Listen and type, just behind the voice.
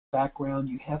background.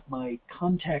 You have my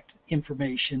contact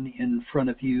information in front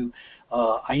of you.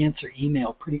 I answer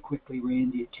email pretty quickly,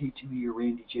 Randy at K2E or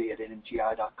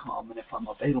randyj@nmgi.com, and if I'm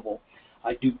available,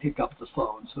 I do pick up the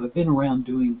phone. So I've been around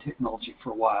doing technology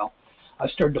for a while. I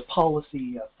started a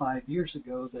policy 5 years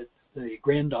ago that the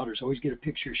granddaughters always get a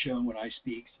picture shown when I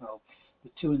speak. So the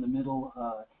two in the middle,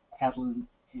 Adeline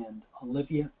and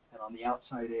Olivia, and on the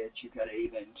outside edge you've got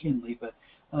Ava and Kinley. But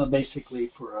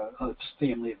basically for a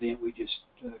family event, we just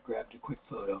grabbed a quick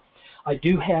photo. I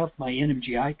do have my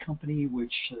NMGI company,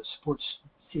 which supports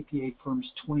CPA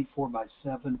firms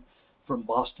 24/7 from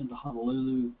Boston to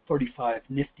Honolulu, 35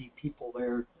 nifty people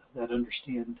there that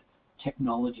understand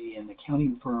technology and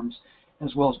accounting firms,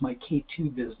 as well as my K2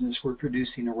 business. We're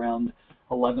producing around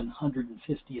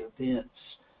 1,150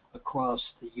 events across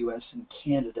the U.S. and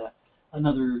Canada,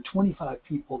 another 25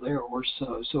 people there or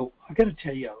so. So I got to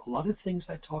tell you, a lot of things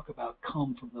I talk about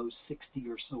come from those 60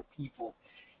 or so people,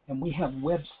 and we have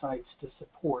websites to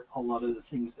support a lot of the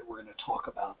things that we're going to talk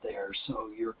about there. So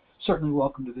you're certainly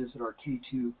welcome to visit our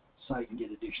K2 site and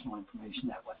get additional information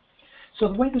that way. So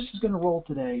the way this is going to roll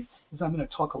today is I'm going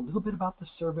to talk a little bit about the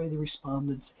survey, the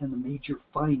respondents, and the major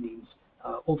findings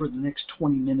over the next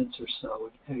 20 minutes or so.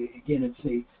 Again, it's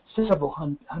a several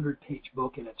hundred-page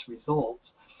book and its results.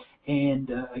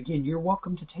 And again, you're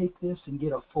welcome to take this and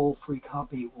get a full free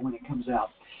copy when it comes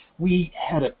out. We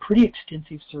had a pretty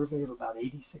extensive survey of about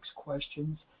 86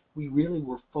 questions. We really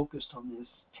were focused on this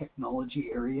technology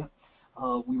area.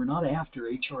 We were not after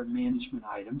HR and management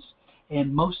items.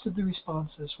 And most of the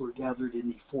responses were gathered in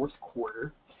the fourth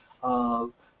quarter.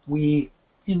 We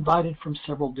invited from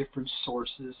several different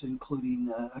sources, including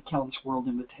AccountantsWorld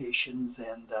invitations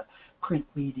and print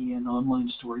media and online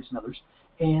stories and others.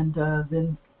 And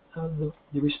then the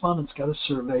respondents got a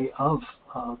survey of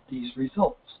these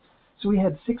results. So we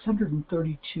had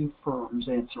 632 firms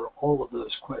answer all of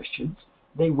those questions.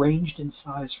 They ranged in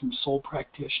size from sole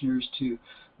practitioners to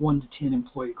 1 to 10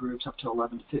 employee groups up to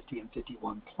 11 to 50 and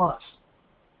 51 plus.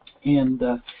 And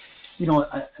you know,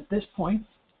 at this point,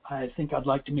 I think I'd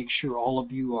like to make sure all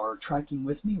of you are tracking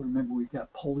with me. Remember, we've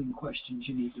got polling questions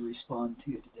you need to respond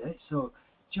to today. So,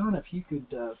 John, if you could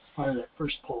fire that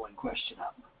first polling question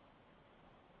up.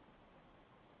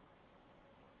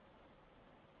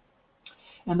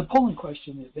 And the polling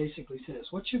question, it basically says,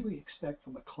 what should we expect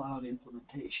from a cloud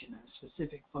implementation? A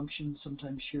specific function,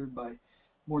 sometimes shared by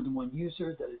more than one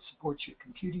user, that it supports your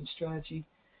computing strategy,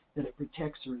 that it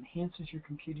protects or enhances your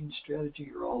computing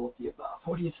strategy, or all of the above.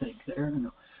 What do you think there? And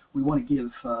we want to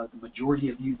give the majority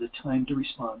of you the time to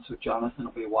respond, so Jonathan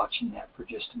will be watching that for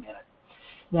just a minute.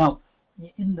 Now,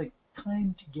 in the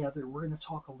time together, we're going to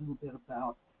talk a little bit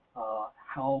about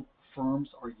how firms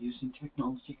are using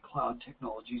technology. Cloud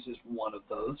technologies is one of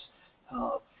those.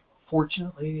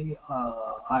 Fortunately,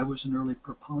 I was an early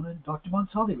proponent. Dr.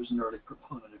 Monsaldi was an early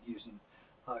proponent of using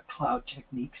cloud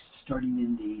techniques starting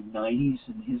in the 90s,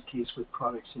 in his case with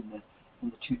products in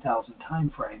the 2000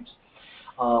 timeframes.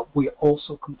 We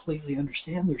also completely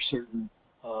understand there's certain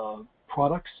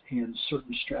products and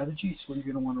certain strategies where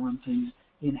you're going to want to run things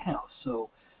in-house. So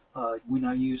we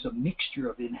now use a mixture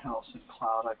of in-house and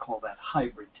cloud. I call that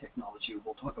hybrid technology.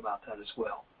 We'll talk about that as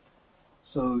well.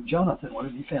 So Jonathan, what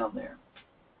have you found there?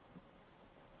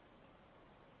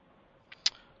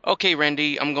 Okay,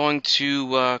 Randy, I'm going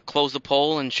to close the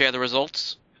poll and share the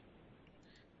results.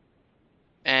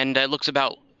 And it looks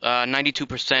about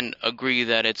 92% agree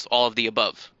that it's all of the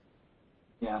above.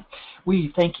 Yeah,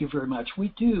 we thank you very much. We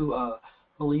do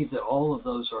believe that all of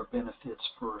those are benefits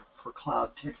for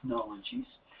cloud technologies.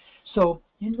 So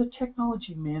in the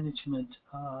technology management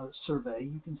survey,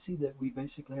 you can see that we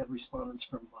basically had respondents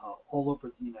from all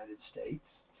over the United States.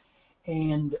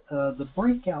 And the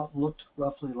breakout looked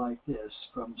roughly like this,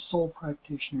 from sole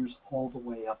practitioners all the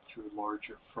way up through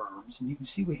larger firms. And you can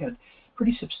see we had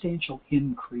pretty substantial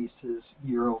increases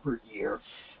year over year.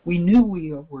 We knew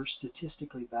we were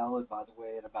statistically valid, by the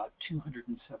way, at about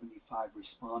 275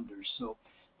 responders. So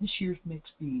this year's mix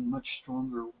being much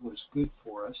stronger was good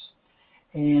for us.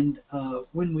 And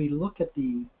when we look at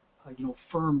the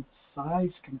firm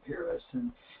size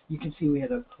comparison, you can see we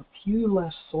had a few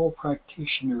less sole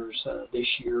practitioners this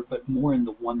year, but more in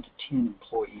the 1 to 10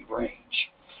 employee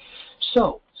range.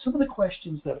 So some of the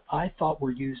questions that I thought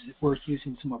were worth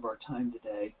using some of our time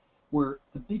today were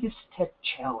the biggest tech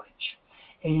challenge.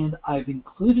 And I've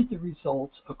included the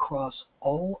results across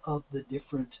all of the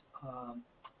different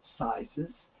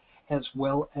sizes, as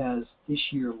well as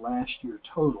this year, last year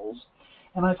totals.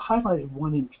 And I've highlighted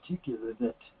one in particular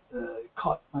that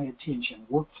caught my attention: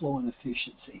 workflow and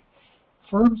efficiency.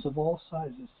 Firms of all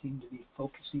sizes seem to be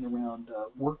focusing around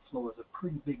workflow as a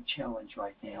pretty big challenge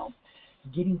right now.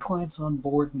 Getting clients on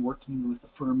board and working with the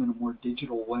firm in a more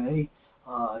digital way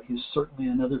is certainly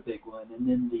another big one. And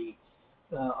then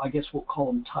I guess we'll call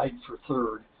them tied for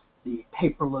third, the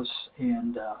paperless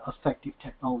and effective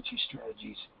technology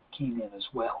strategies came in as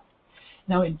well.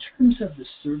 Now, in terms of the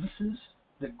services,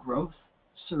 the growth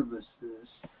services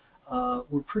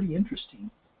were pretty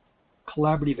interesting.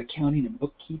 Collaborative accounting and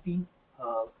bookkeeping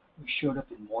showed up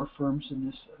in more firms in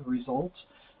this results.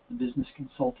 The business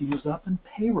consulting was up and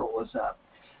payroll was up.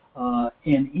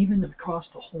 And even across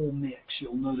the whole mix,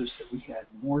 you'll notice that we had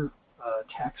more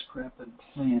tax prep and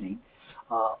planning.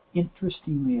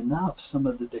 Interestingly enough, some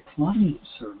of the declining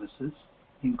services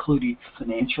included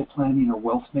financial planning or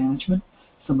wealth management,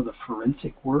 some of the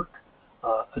forensic work,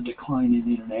 a decline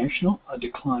in international, a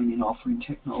decline in offering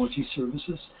technology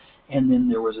services, and then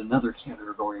there was another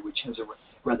category which has a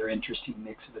rather interesting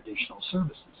mix of additional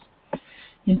services.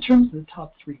 In terms of the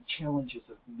top three challenges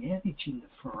of managing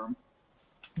the firm,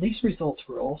 these results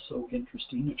were also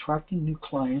interesting. Attracting new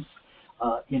clients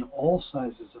in all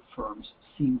sizes of firms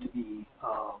seemed to be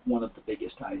one of the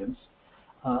biggest items.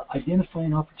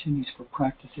 Identifying opportunities for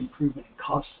practice improvement and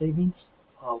cost savings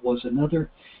was another.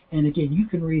 And again, you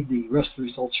can read the rest of the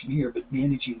results from here, but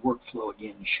managing workflow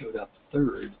again showed up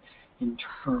third in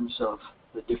terms of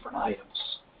the different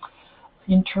items.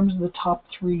 In terms of the top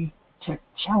three tech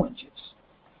challenges,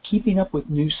 keeping up with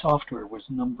new software was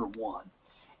number one.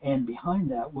 And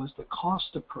behind that was the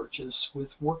cost to purchase, with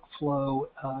workflow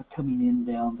coming in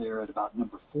down there at about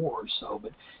number 4 or so.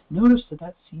 But notice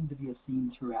that seemed to be a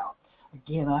theme throughout.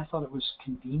 Again, I thought it was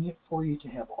convenient for you to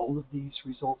have all of these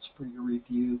results for your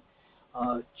review,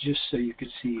 just so you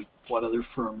could see what other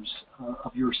firms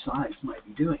of your size might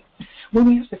be doing. When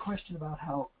we asked the question about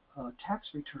how tax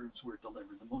returns were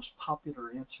delivered, the most popular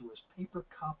answer was paper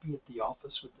copy at the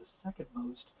office, with the second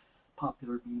most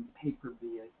popular being paper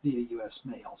via U.S.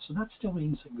 mail. So that still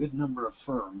means a good number of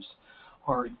firms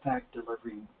are in fact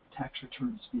delivering tax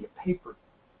returns via paper.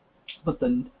 But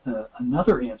then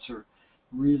another answer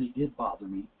really did bother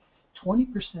me. 20%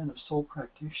 of sole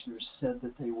practitioners said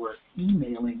that they were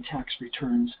emailing tax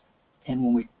returns, and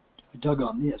when we dug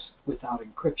on this, without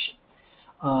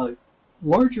encryption.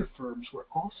 Larger firms were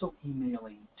also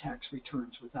emailing tax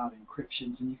returns without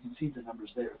encryptions, and you can see the numbers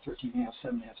there, 13.5,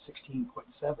 7.5,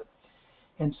 16.7.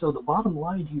 And so the bottom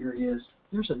line here is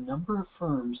there's a number of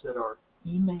firms that are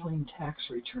emailing tax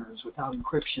returns without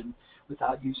encryption,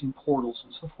 without using portals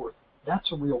and so forth.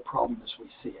 That's a real problem as we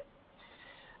see it.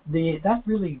 That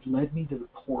really led me to the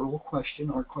portal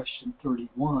question, our question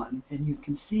 31, and you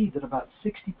can see that about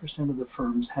 60% of the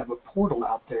firms have a portal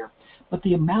out there, but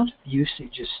the amount of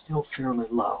usage is still fairly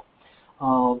low.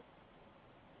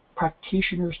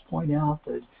 Practitioners point out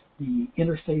that the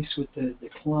interface with the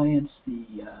clients,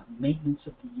 the maintenance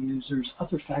of the users,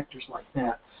 other factors like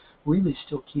that really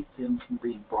still keep them from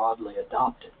being broadly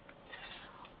adopted.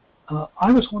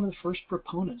 I was one of the first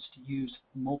proponents to use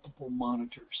multiple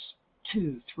monitors.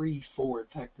 2, 3, 4. In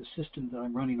fact, the system that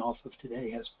I'm running off of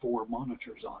today has 4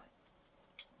 monitors on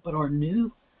it. But our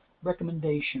new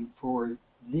recommendation for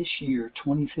this year,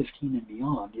 2015 and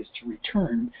beyond, is to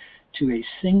return to a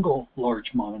single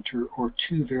large monitor or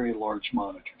 2 very large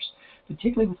monitors.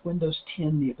 Particularly with Windows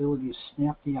 10, the ability to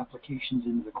snap the applications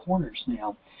into the corners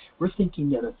now, we're thinking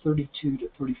that a 32 to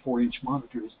 34-inch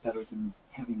monitor is better than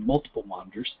having multiple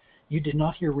monitors. You did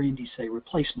not hear Randy say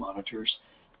replace monitors,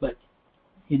 but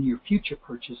in your future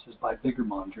purchases, buy bigger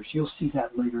monitors. You'll see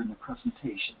that later in the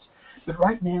presentations. But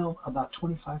right now, about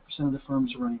 25% of the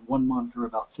firms are running 1 monitor,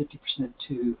 about 50%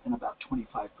 2, and about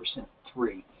 25%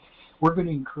 3. We're going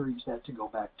to encourage that to go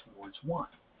back towards 1.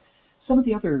 Some of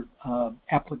the other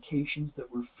applications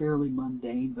that were fairly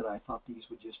mundane, but I thought these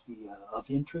would just be of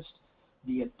interest,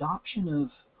 the adoption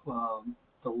of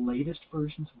the latest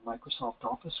versions of Microsoft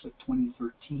Office with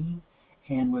 2013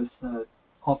 and with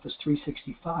Office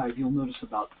 365, you'll notice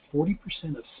about 40%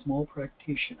 of small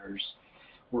practitioners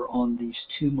were on these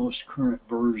 2 most current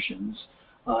versions.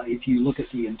 If you look at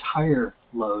the entire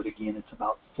load, again, it's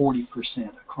about 40%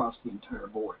 across the entire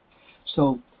board.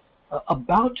 So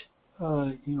about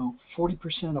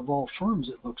 40% of all firms,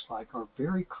 it looks like, are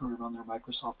very current on their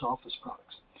Microsoft Office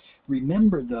products.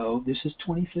 Remember, though, this is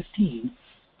 2015.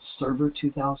 Server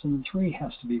 2003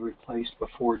 has to be replaced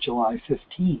before July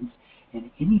 15th, and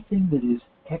anything that is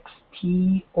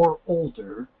XP or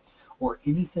older, or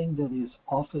anything that is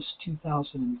Office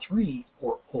 2003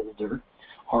 or older,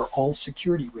 are all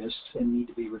security risks and need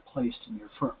to be replaced in your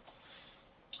firm.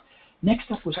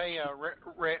 Next up was... Hey,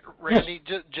 Randy,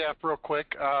 yes. Jeff, real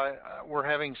quick, we're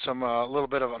having some little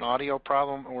bit of an audio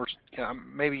problem, or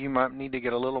maybe you might need to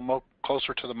get a little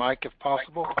closer to the mic if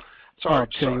possible. Sorry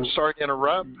to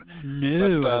interrupt.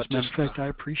 No, as a matter of fact, I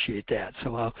appreciate that.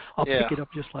 So I'll pick it up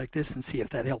just like this and see if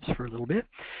that helps for a little bit.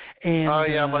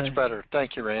 And, yeah, much better.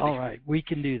 Thank you, Randy. All right, we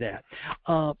can do that.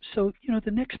 So,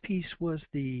 the next piece was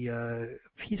the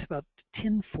piece about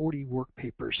 1040 work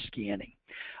paper scanning.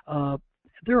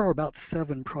 There are about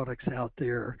 7 products out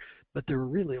there, but there are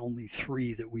really only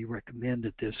 3 that we recommend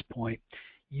at this point.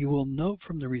 You will note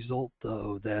from the result,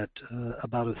 though, that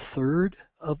about a third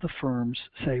of the firms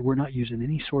say we're not using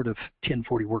any sort of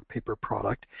 1040 work paper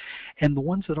product, and the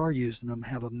ones that are using them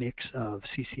have a mix of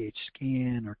CCH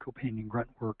Scan or Companion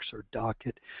Gruntworks or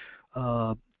Docket.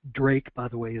 Drake, by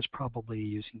the way, is probably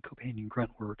using Companion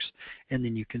Gruntworks, and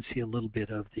then you can see a little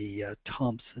bit of the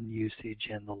Thompson usage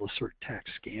and the Lacerte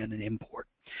Tax Scan and Import.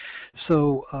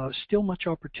 So still much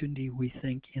opportunity, we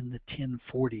think, in the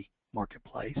 1040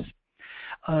 marketplace.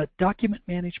 Document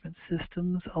management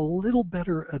systems, a little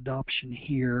better adoption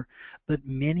here, but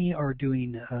many are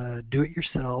doing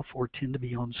do-it-yourself or tend to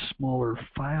be on smaller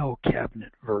file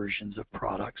cabinet versions of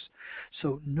products.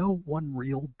 So no one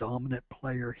real dominant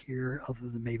player here other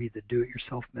than maybe the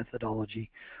do-it-yourself methodology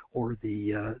or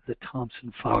the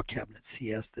Thomson file cabinet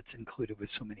CS that's included with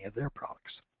so many of their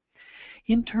products.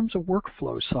 In terms of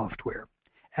workflow software,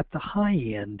 at the high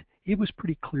end, it was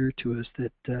pretty clear to us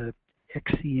that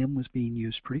XCM was being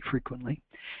used pretty frequently,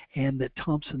 and that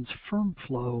Thomson's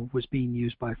FirmFlow was being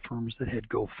used by firms that had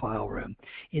Go File Room.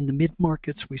 In the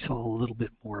mid-markets, we saw a little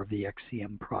bit more of the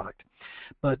XCM product.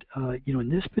 But in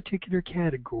this particular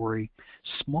category,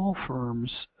 small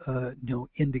firms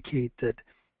indicate that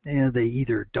they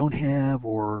either don't have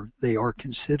or they are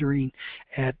considering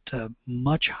at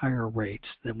much higher rates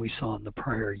than we saw in the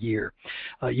prior year.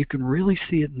 You can really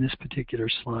see it in this particular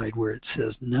slide where it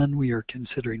says none we are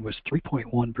considering was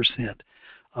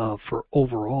 3.1% for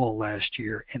overall last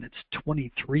year, and it's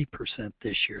 23%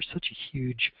 this year. Such a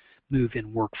huge move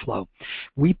in workflow.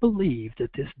 We believe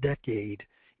that this decade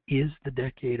is the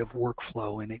decade of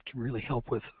workflow, and it can really help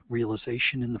with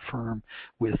realization in the firm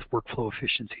with workflow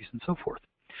efficiencies and so forth.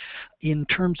 In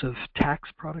terms of tax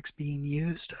products being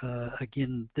used,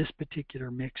 again, this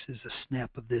particular mix is a snap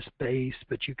of this base,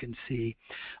 but you can see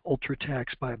UltraTax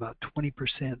by about 20%,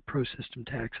 ProSystem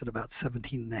Tax at about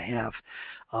 17.5%,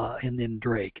 and then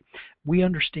Drake. We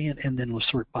understand, and then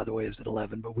Lacerte, by the way, is at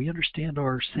 11%, but we understand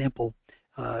our sample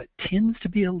tends to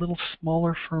be a little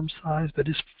smaller firm size, but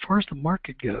as far as the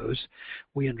market goes,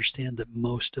 we understand that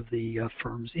most of the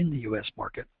firms in the U.S.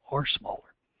 market are smaller.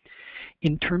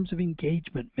 In terms of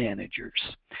engagement managers,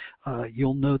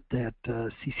 you'll note that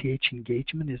CCH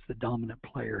Engagement is the dominant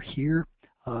player here.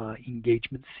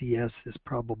 Engagement CS is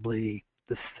probably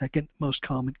the second most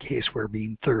common, Caseware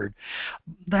being third.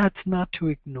 That's not to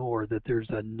ignore that there's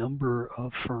a number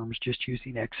of firms just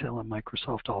using Excel and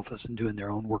Microsoft Office and doing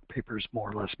their own work papers more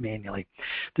or less manually.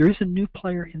 There is a new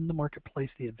player in the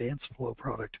marketplace, the Advanced Flow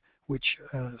product, which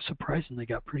surprisingly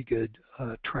got pretty good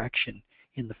traction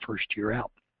in the first year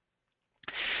out.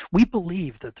 We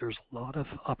believe that there's a lot of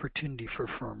opportunity for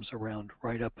firms around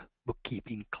write-up,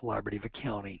 bookkeeping, collaborative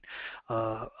accounting.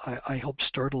 I helped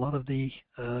start a lot of the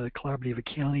collaborative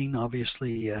accounting.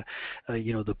 Obviously,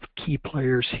 the key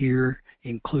players here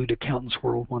include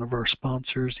AccountantsWorld, one of our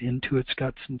sponsors. Intuit's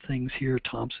got some things here.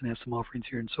 Thomson has some offerings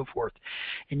here and so forth.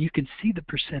 And you can see the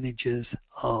percentages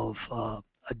of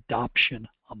adoption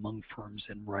among firms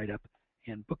in write-up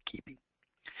and bookkeeping.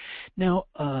 Now,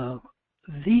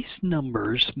 these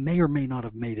numbers may or may not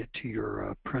have made it to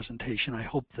your presentation. I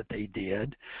hope that they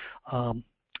did.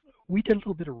 We did a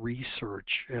little bit of research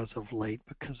as of late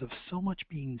because of so much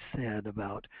being said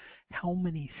about how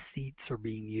many seats are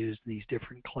being used in these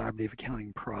different collaborative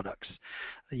accounting products.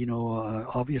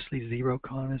 Obviously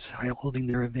Xerocon is holding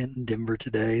their event in Denver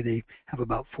today. They have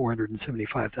about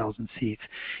 475,000 seats.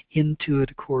 Intuit,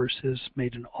 of course, has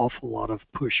made an awful lot of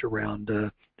push around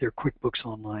their QuickBooks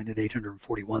Online at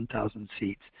 841,000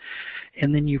 seats.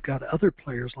 And then you've got other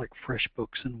players like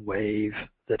FreshBooks and Wave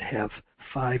that have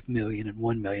 5 million and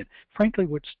 1 million. Frankly,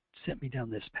 what sent me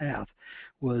down this path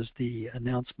was the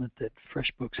announcement that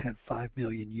FreshBooks had 5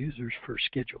 million users for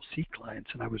Schedule C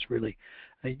clients, and I was really,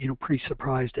 pretty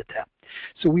surprised at that.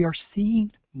 So we are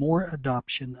seeing more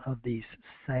adoption of these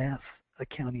SaaS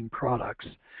accounting products.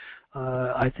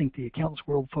 I think the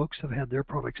AccountantsWorld folks have had their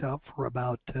products out for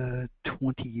about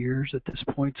 20 years at this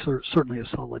point, so certainly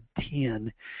a solid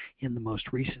 10 in the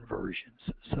most recent versions.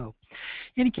 So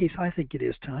in any case, I think it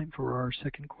is time for our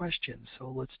second question.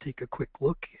 So let's take a quick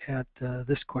look at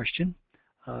this question.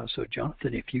 So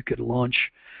Jonathan, if you could launch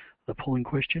the polling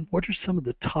question, what are some of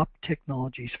the top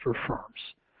technologies for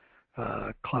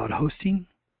firms? Cloud hosting,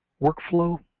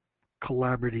 workflow,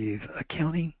 collaborative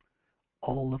accounting,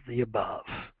 all of the above.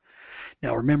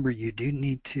 Now remember, you do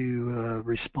need to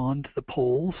respond to the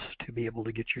polls to be able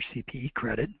to get your CPE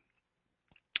credit.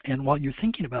 And while you're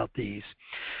thinking about these,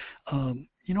 I'm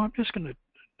just going to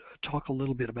talk a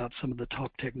little bit about some of the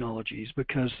top technologies,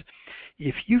 because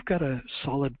if you've got a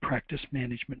solid practice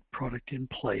management product in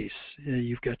place,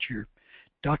 you've got your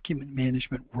document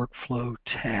management, workflow,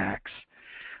 tax.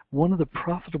 One of the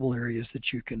profitable areas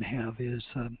that you can have is,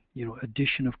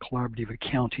 addition of collaborative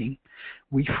accounting.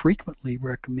 We frequently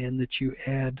recommend that you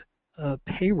add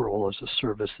payroll as a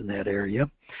service in that area.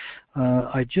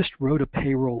 I just wrote a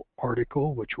payroll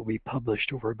article, which will be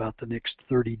published over about the next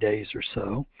 30 days or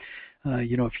so.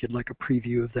 If you'd like a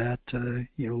preview of that,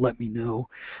 let me know.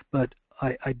 But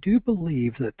I do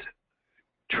believe that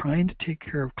trying to take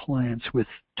care of clients with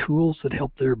tools that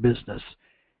help their business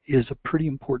is a pretty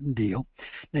important deal.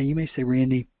 Now, you may say,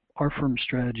 Randy, our firm's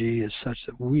strategy is such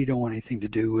that we don't want anything to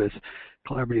do with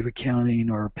collaborative accounting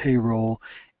or payroll,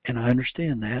 and I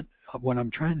understand that. What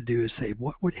I'm trying to do is say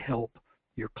what would help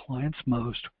your clients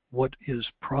most, what is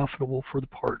profitable for the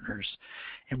partners,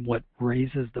 and what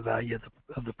raises the value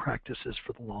of the practices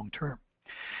for the long term.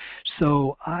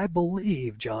 So I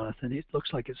believe, Jonathan, it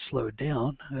looks like it's slowed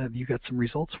down. Have you got some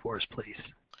results for us, please?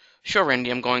 Sure, Randy.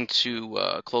 I'm going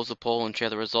to close the poll and share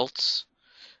the results.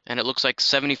 And it looks like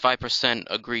 75%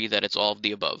 agree that it's all of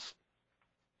the above.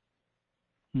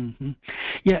 Mm-hmm.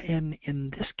 Yeah, and in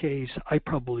this case, I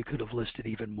probably could have listed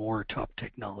even more top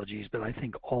technologies, but I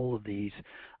think all of these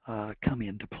come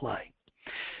into play.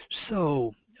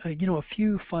 So, a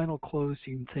few final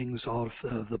closing things off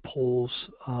the polls.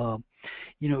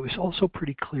 It's also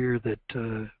pretty clear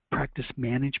that practice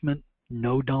management,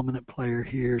 no dominant player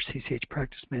here, CCH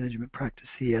Practice Management, Practice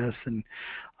CS, and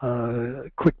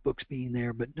QuickBooks being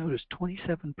there. But notice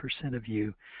 27% of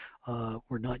you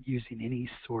were not using any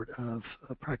sort of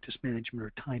practice management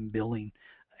or time billing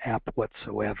app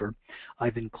whatsoever.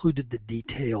 I've included the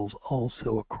details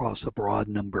also across a broad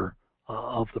number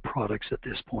of the products at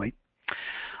this point.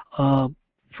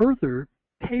 Further,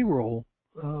 payroll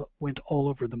went all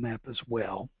over the map as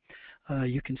well.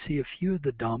 You can see a few of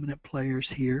the dominant players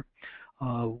here.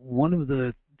 One of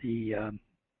the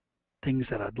things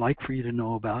that I'd like for you to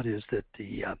know about is that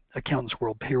the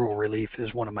AccountantsWorld Payroll Relief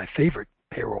is one of my favorite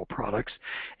payroll products,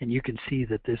 and you can see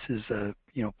that this is a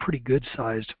pretty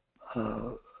good-sized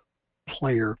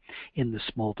player in the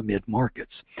small to mid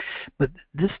markets. But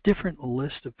this different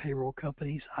list of payroll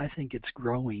companies, I think it's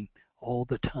growing all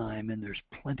the time, and there's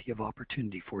plenty of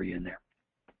opportunity for you in there.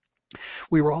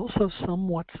 We were also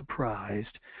somewhat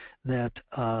surprised that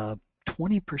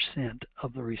 20%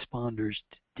 of the responders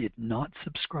did not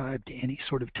subscribe to any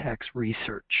sort of tax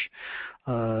research.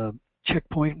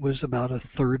 Checkpoint was about a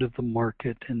third of the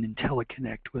market, and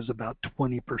IntelliConnect was about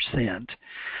 20%.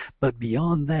 But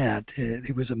beyond that,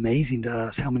 it was amazing to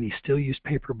us how many still use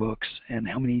paper books and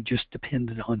how many just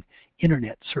depended on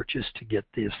internet searches to get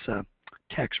this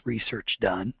tax research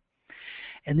done.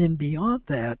 And then beyond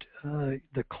that,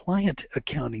 the client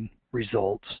accounting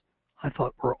results I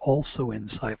thought were also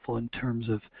insightful in terms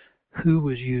of who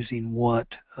was using what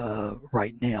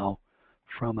right now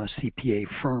from a CPA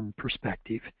firm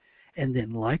perspective. And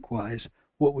then likewise,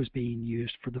 what was being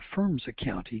used for the firm's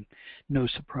accounting. No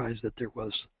surprise that there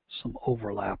was some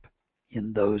overlap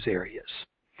in those areas.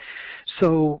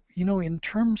 So, in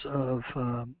terms of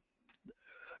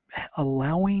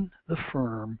allowing the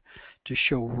firm to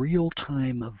show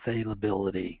real-time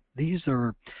availability, these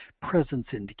are presence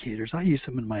indicators. I use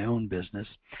them in my own business,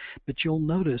 but you'll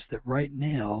notice that right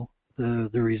now the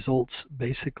results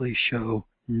basically show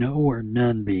no or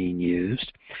none being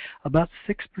used, about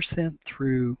 6%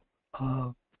 through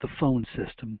the phone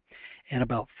system, and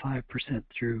about 5%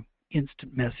 through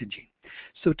instant messaging.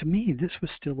 So to me, this was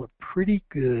still a pretty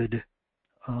good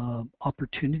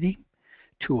opportunity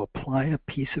to apply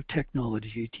a piece of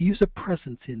technology, to use a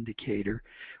presence indicator,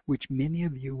 which many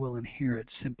of you will inherit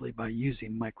simply by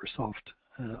using Microsoft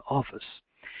Office.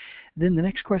 Then the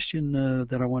next question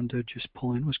that I wanted to just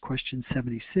pull in was question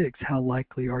 76. How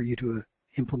likely are you to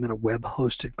implement a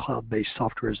web-hosted cloud-based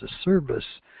software as a service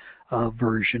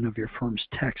version of your firm's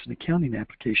tax and accounting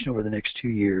application over the next 2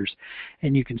 years?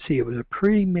 And you can see it was a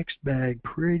pretty mixed bag,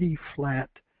 pretty flat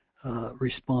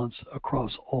response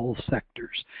across all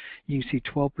sectors. You can see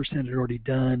 12% had already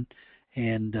done,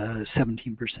 and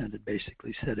 17% had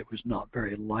basically said it was not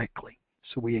very likely.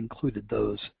 So we included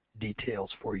those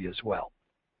details for you as well.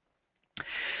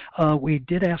 We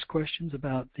did ask questions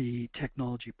about the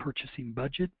technology purchasing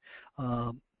budget.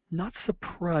 Not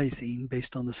surprising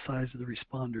based on the size of the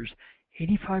responders,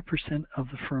 85% of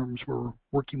the firms were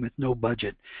working with no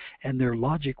budget, and their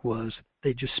logic was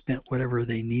they just spent whatever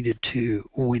they needed to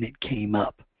when it came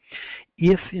up.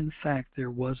 If, in fact,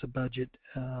 there was a budget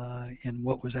and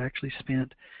what was actually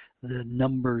spent, the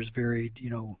numbers varied,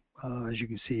 as you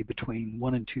can see, between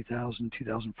 1 and 2,000,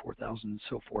 2,000, 4,000, and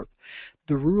so forth.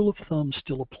 The rule of thumb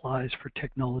still applies for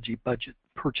technology budget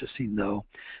purchasing, though.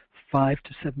 5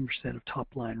 to 7% of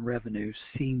top-line revenue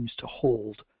seems to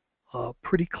hold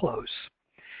pretty close.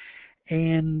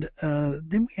 And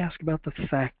then we ask about the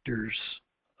factors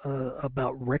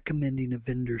about recommending a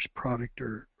vendor's product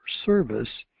or service.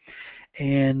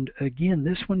 And again,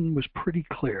 this one was pretty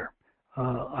clear.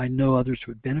 I know others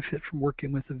would benefit from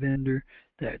working with a vendor,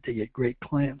 that they get great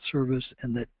client service,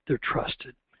 and that they're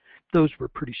trusted. Those were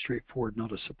pretty straightforward,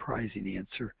 not a surprising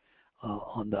answer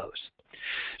on those.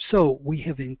 So we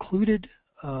have included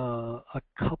a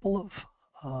couple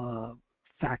of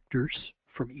factors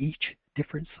from each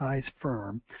different size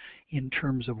firm in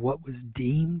terms of what was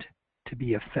deemed to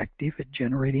be effective at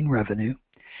generating revenue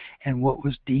and what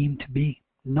was deemed to be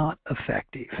not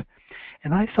effective.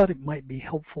 And I thought it might be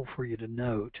helpful for you to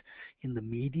note in the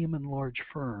medium and large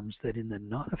firms that in the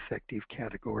not effective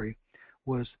category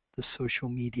was the social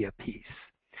media piece.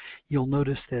 You'll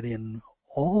notice that in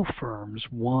all firms,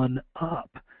 one up,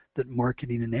 that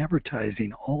marketing and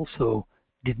advertising also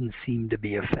didn't seem to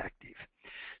be effective.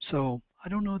 So I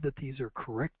don't know that these are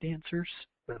correct answers,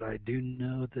 but I do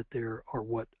know that there are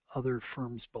what other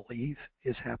firms believe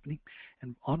is happening.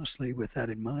 And honestly, with that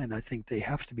in mind, I think they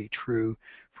have to be true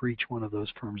for each one of those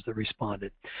firms that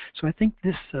responded. So I think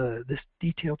this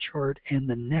detail chart and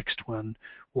the next one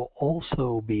will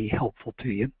also be helpful to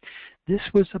you. This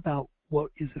was about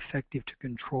what is effective to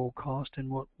control cost and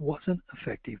what wasn't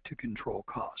effective to control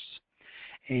costs.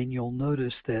 And you'll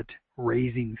notice that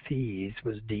raising fees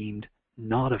was deemed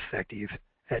not effective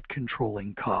at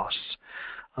controlling costs.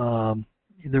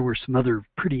 There were some other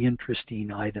pretty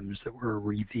interesting items that were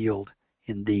revealed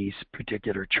in these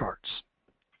particular charts.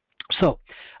 So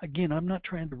again, I'm not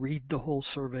trying to read the whole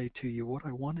survey to you. What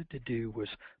I wanted to do was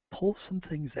pull some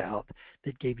things out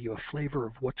that gave you a flavor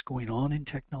of what's going on in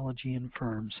technology in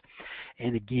firms.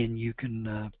 And again, you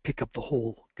can pick up the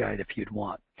whole guide if you'd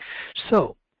want.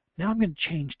 So now I'm going to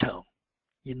change tone.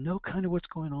 You know kind of what's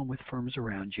going on with firms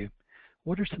around you.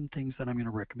 What are some things that I'm going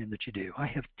to recommend that you do? I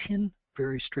have 10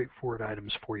 very straightforward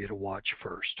items for you to watch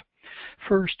first.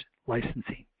 First,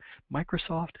 licensing.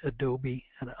 Microsoft, Adobe,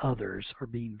 and others are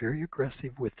being very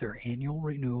aggressive with their annual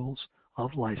renewals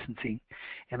of licensing,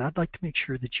 and I'd like to make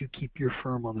sure that you keep your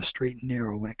firm on the straight and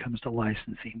narrow when it comes to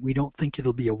licensing. We don't think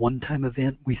it'll be a one-time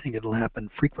event. We think it'll happen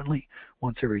frequently,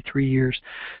 once every 3 years.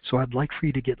 So I'd like for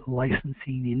you to get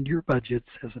licensing into your budgets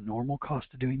as a normal cost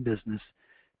of doing business.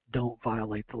 Don't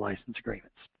violate the license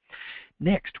agreements.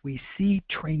 Next, we see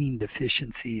training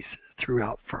deficiencies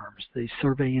throughout firms. The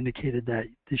survey indicated that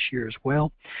this year as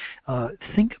well.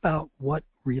 Think about what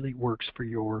really works for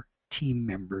your team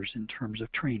members in terms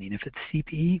of training. If it's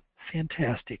CPE,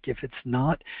 fantastic. If it's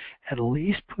not, at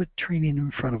least put training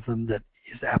in front of them that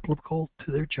is applicable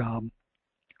to their job,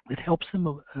 that helps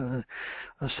them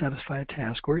satisfy a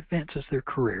task or advances their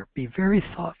career. Be very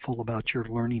thoughtful about your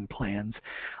learning plans.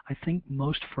 I think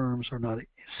most firms are not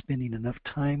spending enough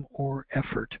time or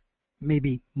effort,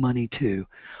 maybe money too,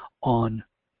 on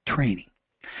training.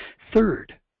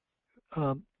 Third,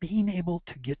 being able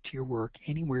to get to your work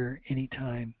anywhere,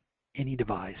 anytime, any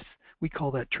device. We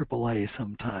call that AAA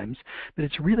sometimes, but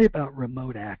it's really about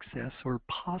remote access, or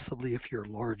possibly, if you're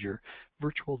larger,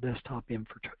 virtual desktop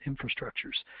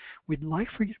infrastructures. We'd like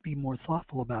for you to be more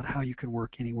thoughtful about how you can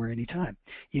work anywhere, anytime.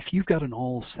 If you've got an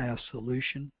all SaaS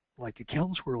solution like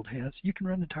AccountantsWorld has, you can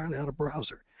run entirely out of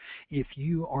browser. If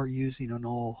you are using an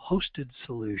all hosted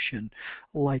solution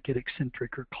like at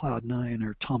Accentric or Cloud9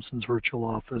 or Thomson's Virtual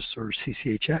Office or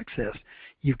CCH Access,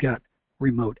 you've got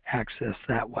remote access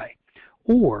that way.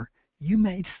 Or you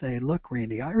may say, look,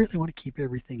 Randy, I really want to keep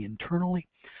everything internally.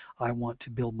 I want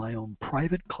to build my own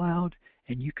private cloud,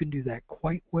 and you can do that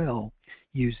quite well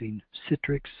using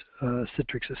Citrix,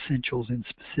 Citrix Essentials in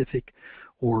specific,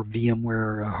 or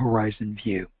VMware Horizon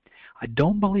View. I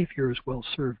don't believe you're as well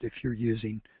served if you're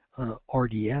using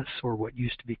RDS, or what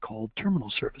used to be called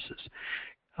terminal services.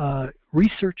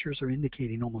 Researchers are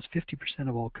indicating almost 50%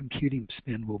 of all computing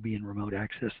spend will be in remote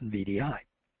access and VDI.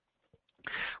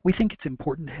 We think it's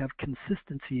important to have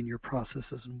consistency in your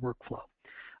processes and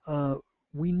workflow.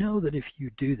 We know that if you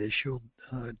do this, you'll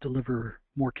deliver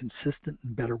more consistent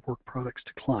and better work products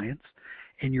to clients,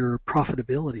 and your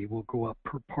profitability will go up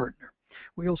per partner.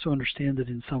 We also understand that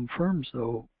in some firms,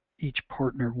 though, each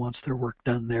partner wants their work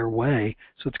done their way,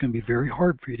 so it's going to be very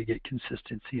hard for you to get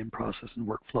consistency in process and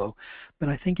workflow, but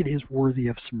I think it is worthy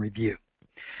of some review.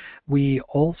 We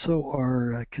also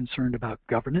are concerned about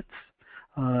governance,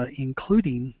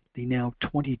 including the now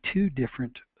 22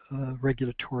 different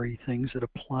regulatory things that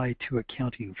apply to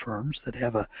accounting firms that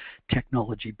have a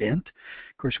technology bent.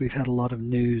 Of course, we've had a lot of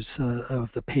news of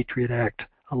the Patriot Act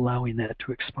allowing that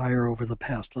to expire over the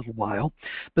past little while,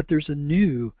 but there's a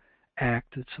new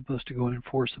act that's supposed to go in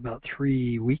force about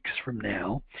 3 weeks from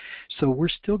now. So we're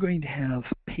still going to have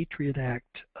Patriot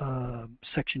Act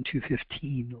Section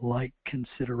 215-like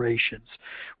considerations.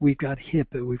 We've got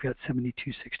HIPAA, we've got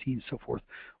 7216, and so forth.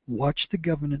 Watch the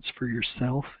governance for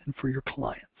yourself and for your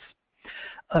clients.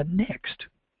 Next,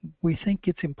 we think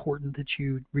it's important that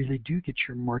you really do get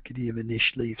your marketing of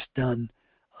initiatives done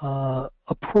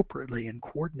appropriately and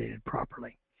coordinated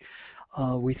properly.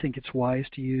 We think it's wise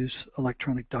to use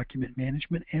electronic document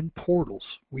management and portals.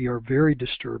 We are very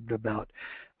disturbed about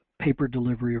paper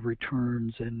delivery of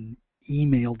returns and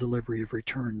email delivery of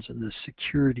returns and the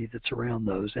security that's around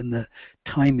those and the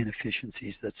time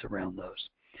inefficiencies that's around those.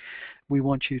 We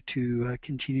want you to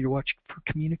continue to watch for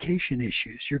communication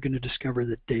issues. You're going to discover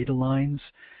that data lines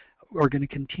are going to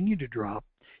continue to drop.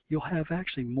 You'll have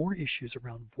actually more issues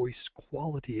around voice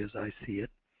quality as I see it.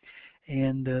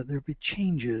 And there'll be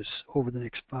changes over the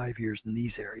next 5 years in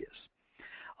these areas.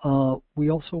 We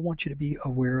also want you to be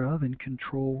aware of and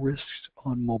control risks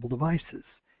on mobile devices,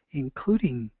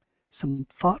 including some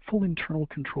thoughtful internal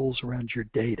controls around your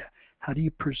data. How do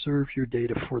you preserve your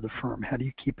data for the firm? How do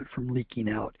you keep it from leaking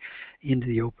out into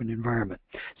the open environment?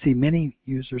 See, many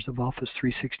users of Office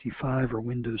 365 or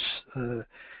Windows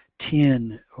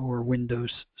 10 or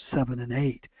Windows 7 and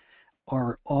 8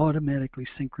 are automatically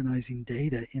synchronizing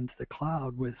data into the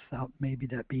cloud without maybe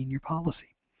that being your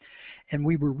policy. And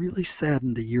we were really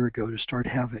saddened a year ago to start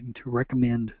having to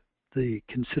recommend the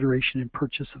consideration and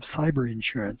purchase of cyber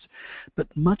insurance. But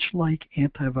much like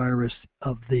antivirus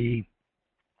of the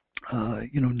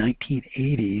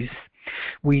 1980s,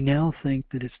 we now think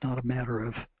that it's not a matter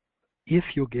of if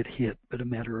you'll get hit, but a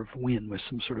matter of when with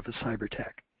some sort of a cyber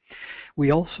attack.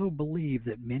 We also believe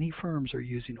that many firms are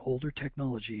using older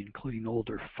technology, including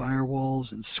older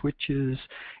firewalls and switches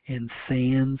and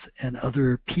SANs and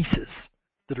other pieces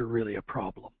that are really a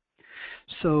problem.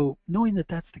 So knowing that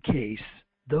that's the case,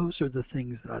 those are the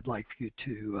things that I'd like for you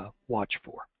to watch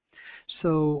for.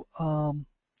 So,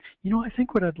 I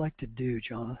think what I'd like to do,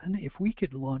 Jonathan, if we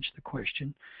could launch the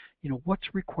question,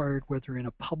 what's required whether in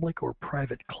a public or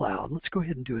private cloud? Let's go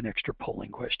ahead and do an extra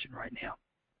polling question right now.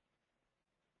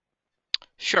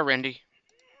 Sure, Randy.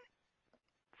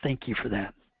 Thank you for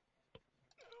that.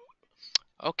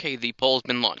 Okay, the poll's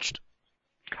been launched.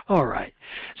 All right.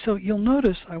 So you'll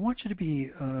notice I want you to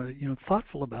be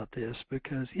thoughtful about this,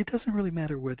 because it doesn't really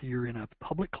matter whether you're in a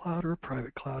public cloud or a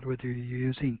private cloud, whether you're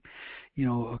using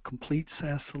a complete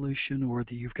SaaS solution or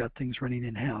whether you've got things running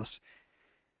in-house.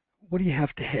 What do you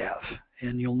have to have?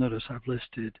 And you'll notice I've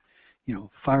listed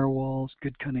firewalls,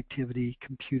 good connectivity,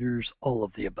 computers, all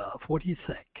of the above. What do you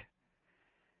think?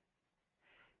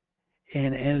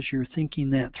 And as you're thinking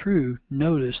that through,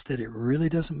 notice that it really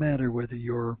doesn't matter whether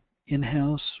you're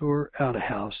in-house or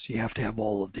out-of-house. You have to have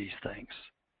all of these things.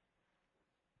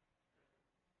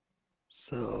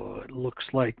 So it looks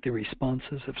like the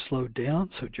responses have slowed down.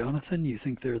 So Jonathan, you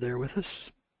think they're there with us?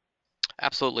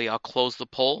 Absolutely. I'll close the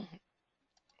poll.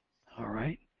 All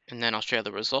right. And then I'll share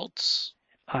the results.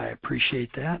 I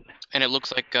appreciate that. And it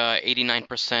looks like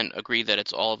 89% agree that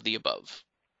it's all of the above.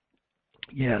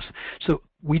 Yes. So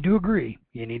we do agree.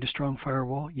 You need a strong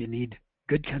firewall. You need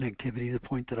good connectivity, the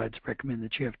point that I'd recommend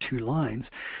that you have 2 lines.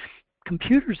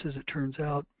 Computers, as it turns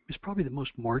out, is probably the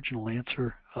most marginal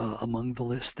answer among the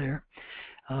list there.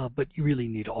 But you really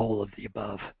need all of the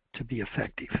above to be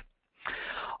effective.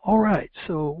 All right,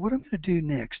 so what I'm going to do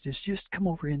next is just come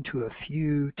over into a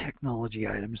few technology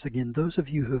items. Again, those of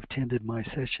you who have attended my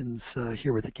sessions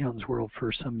here with AccountantsWorld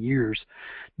for some years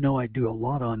know I do a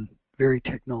lot on very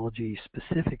technology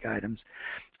specific items.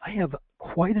 I have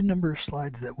quite a number of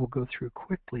slides that we'll go through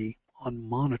quickly on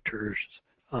monitors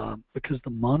because the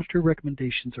monitor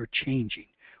recommendations are changing.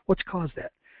 What's caused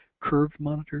that? Curved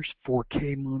monitors,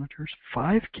 4K monitors,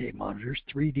 5K monitors,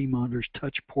 3D monitors,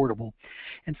 touch portable.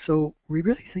 And so we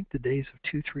really think the days of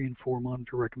 2, 3, and 4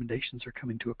 monitor recommendations are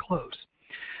coming to a close.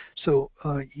 So,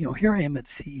 here I am at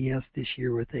CES this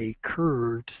year with a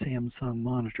curved Samsung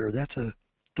monitor. That's a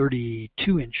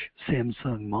 32-inch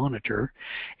Samsung monitor.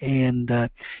 And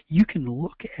you can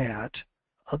look at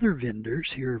other vendors.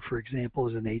 Here, for example,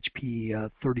 is an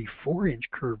HP 34-inch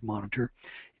curved monitor.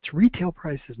 Its retail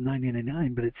price is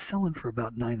 $999, but it's selling for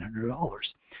about $900.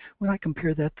 When I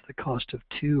compare that to the cost of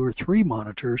 2 or 3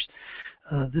 monitors,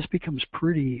 this becomes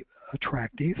pretty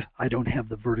attractive. I don't have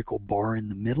the vertical bar in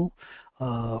the middle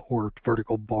or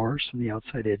vertical bars from the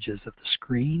outside edges of the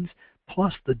screens.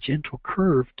 Plus, the gentle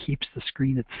curve keeps the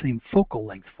screen at the same focal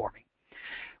length for me.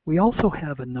 We also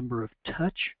have a number of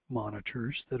touch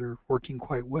monitors that are working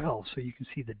quite well. So you can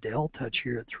see the Dell Touch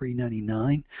here at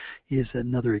 $399 is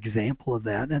another example of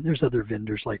that. And there's other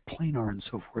vendors like Planar and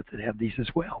so forth that have these as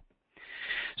well.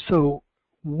 So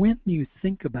when you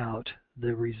think about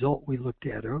the result we looked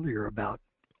at earlier about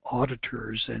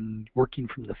auditors and working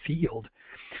from the field,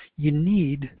 you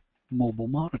need mobile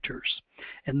monitors.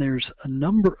 And there's a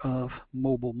number of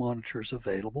mobile monitors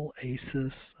available.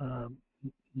 Asus,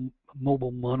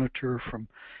 mobile monitor from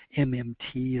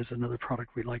MMT is another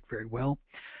product we like very well.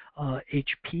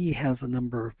 HP has a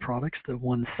number of products, the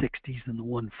 160s and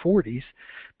the 140s,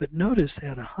 but notice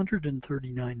at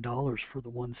 $139 for the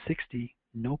 160,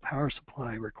 no power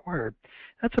supply required.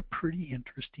 That's a pretty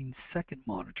interesting second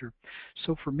monitor.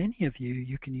 So for many of you,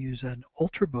 you can use an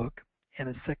Ultrabook and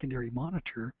a secondary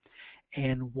monitor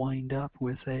and wind up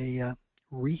with a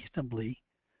reasonably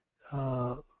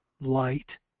light,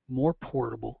 more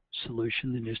portable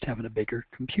solution than just having a bigger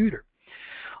computer.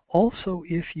 Also,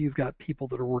 if you've got people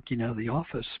that are working out of the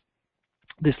office,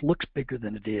 this looks bigger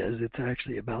than it is. It's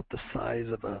actually about the size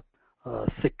of a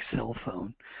thick cell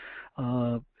phone.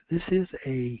 This is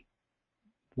a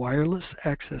wireless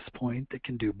access point that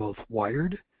can do both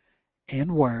wired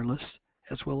and wireless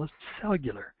as well as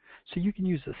cellular. So you can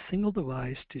use a single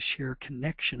device to share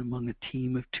connection among a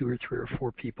team of 2 or 3 or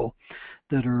 4 people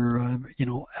that are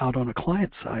out on a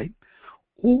client site.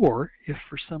 Or if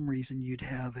for some reason you'd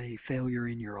have a failure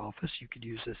in your office, you could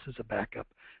use this as a backup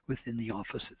within the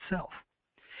office itself.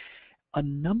 A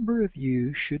number of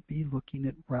you should be looking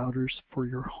at routers for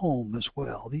your home as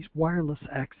well. These wireless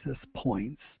access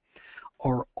points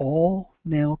are all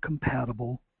now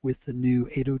compatible with the new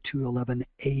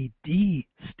 802.11ad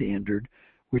standard,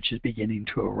 which is beginning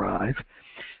to arrive,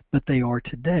 but they are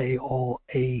today all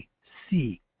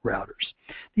AC routers.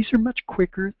 These are much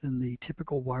quicker than the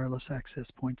typical wireless access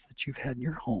points that you've had in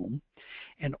your home,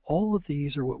 and all of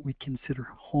these are what we consider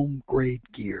home grade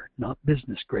gear, not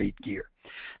business grade gear.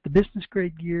 The business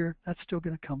grade gear, that's still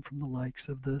going to come from the likes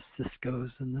of the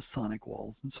Cisco's and the Sonic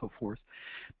Walls and so forth,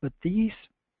 but these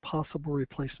possible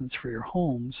replacements for your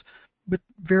homes but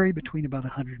vary between about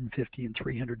 $150 and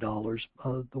 $300.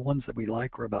 The ones that we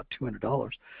like are about $200.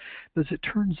 But as it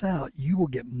turns out, you will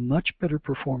get much better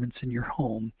performance in your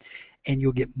home, and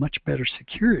you'll get much better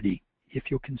security if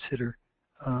you'll consider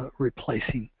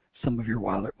replacing some of your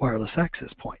wireless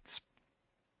access points.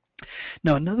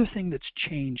 Now, another thing that's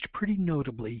changed pretty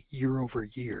notably year over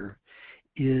year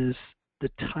is the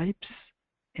types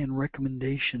and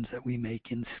recommendations that we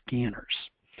make in scanners.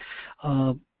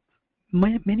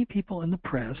 Many people in the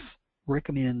press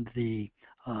recommend the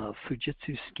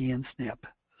Fujitsu ScanSnap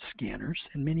scanners,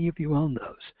 and many of you own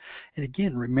those. And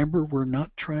again, remember, we're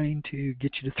not trying to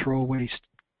get you to throw away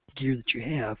gear that you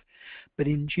have, but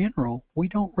in general, we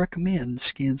don't recommend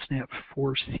ScanSnap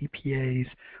for CPAs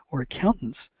or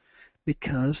accountants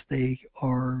because the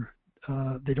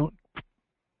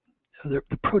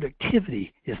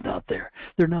productivity is not there.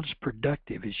 They're not as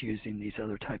productive as using these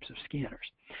other types of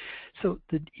scanners. So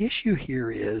the issue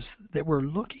here is that we're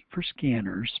looking for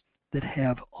scanners that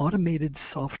have automated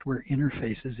software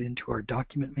interfaces into our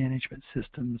document management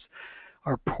systems,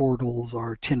 our portals,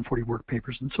 our 1040 work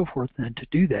papers, and so forth. And to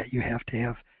do that, you have to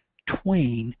have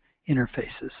TWAIN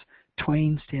interfaces.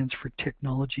 TWAIN stands for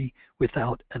Technology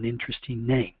Without an Interesting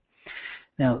Name.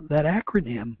 Now, that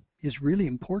acronym is really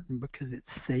important because it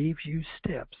saves you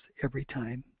steps every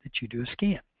time that you do a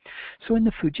scan. So in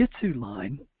the Fujitsu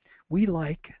line, we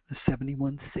like the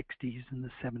 7160s and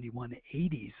the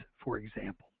 7180s, for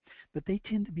example, but they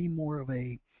tend to be more of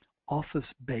a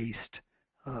office-based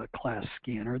class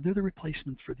scanner. They're the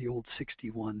replacements for the old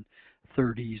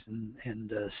 6130s and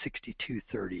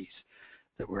 6230s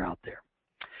that were out there.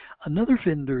 Another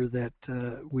vendor that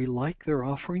we like their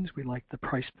offerings, we like the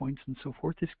price points and so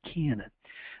forth, is Canon.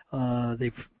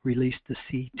 They've released the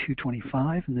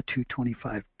C225 and the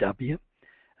 225W,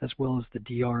 as well as the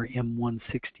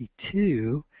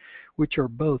DR-M162, which are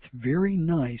both very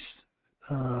nice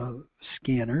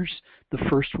scanners. The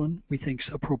first one we think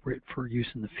is appropriate for use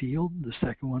in the field. The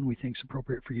second one we think is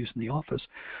appropriate for use in the office.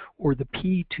 Or the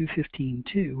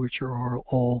P215-2, which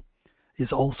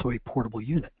is also a portable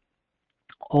unit.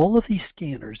 All of these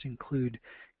scanners include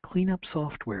cleanup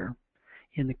software.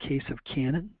 In the case of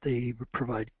Canon, they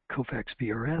provide Kofax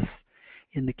VRS.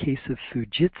 In the case of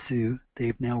Fujitsu,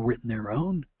 they've now written their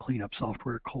own cleanup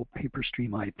software called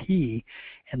PaperStream IP,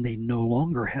 and they no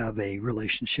longer have a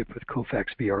relationship with Kofax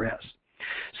VRS.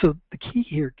 So the key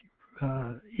here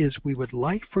is we would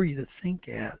like for you to think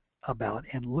about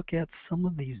and look at some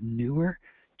of these newer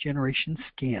generation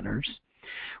scanners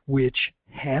which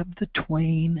have the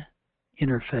Twain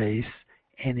interface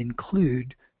and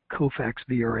include Kofax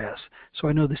VRS. So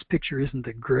I know this picture isn't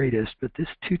the greatest, but this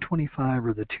 225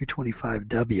 or the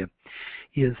 225W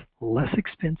is less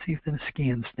expensive than a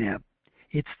ScanSnap.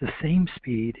 It's the same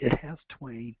speed, it has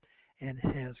Twain, and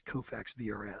it has Kofax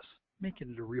VRS,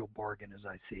 making it a real bargain as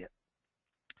I see it.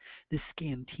 This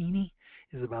Scantini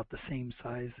is about the same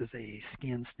size as a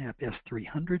ScanSnap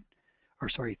S300, or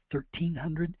sorry,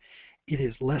 1300. It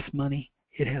is less money,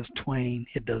 it has Twain,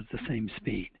 it does the same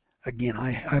speed. Again,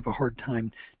 I have a hard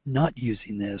time not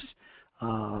using this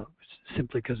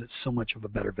simply because it's so much of a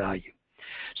better value.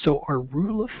 So our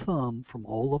rule of thumb from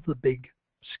all of the big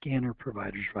scanner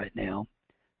providers right now,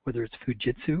 whether it's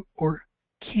Fujitsu or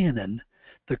Canon,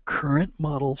 the current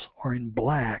models are in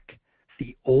black.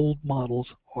 The old models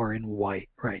are in white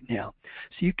right now.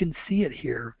 So you can see it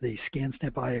here. The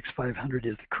ScanSnap IX500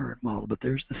 is the current model, but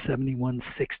there's the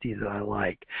 7160 that I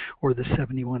like, or the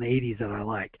 7180 that I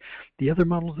like. The other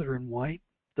models that are in white,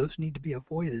 those need to be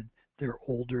avoided. They're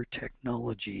older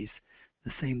technologies.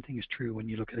 The same thing is true when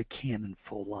you look at a Canon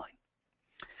full line.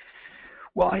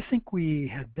 Well, I think we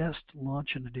had best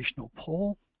launch an additional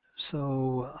poll.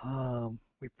 So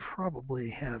we probably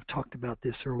have talked about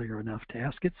this earlier enough to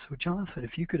ask it. So Jonathan,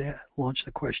 if you could launch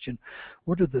the question,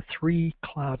 what are the 3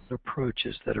 cloud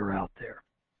approaches that are out there?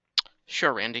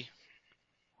 Sure, Randy.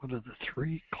 What are the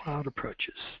 3 cloud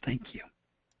approaches? Thank you.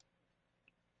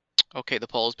 Okay, the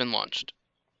poll has been launched.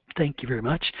 Thank you very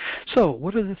much. So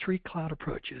what are the 3 cloud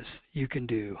approaches? You can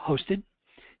do hosted,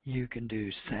 you can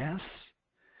do SaaS,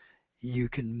 you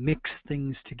can mix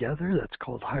things together, that's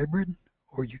called hybrid,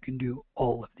 or you can do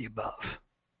all of the above.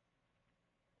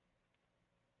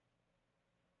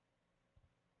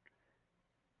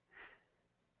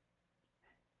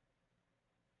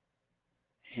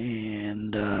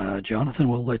 And Jonathan,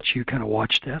 we'll let you kind of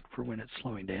watch that for when it's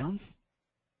slowing down.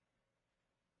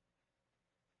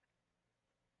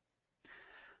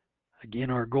 Again,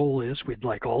 our goal is we'd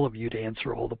like all of you to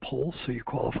answer all the polls so you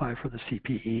qualify for the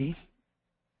CPE.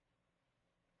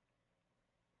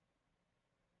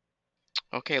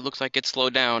 Okay, it looks like it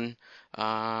slowed down.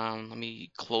 Let me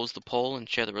close the poll and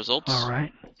share the results. All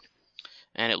right.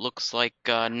 And it looks like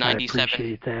 97. I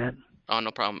appreciate that. Oh,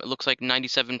 no problem. It looks like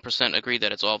 97% agree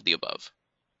that it's all of the above.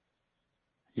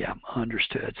 Yeah,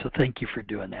 understood. So thank you for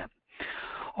doing that.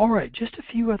 All right, just a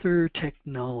few other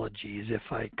technologies, if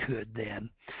I could then.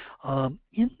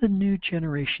 In the new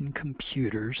generation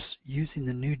computers, using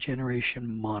the new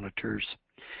generation monitors,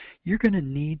 you're going to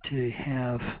need to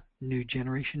have new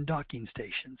generation docking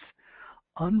stations.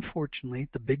 Unfortunately,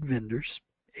 the big vendors,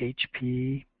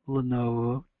 HP,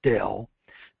 Lenovo, Dell,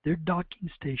 their docking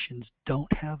stations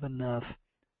don't have enough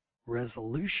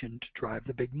resolution to drive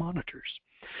the big monitors.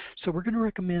 So we're going to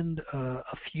recommend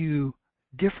a few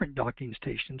different docking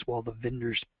stations while the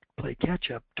vendors play catch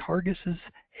up. Targus's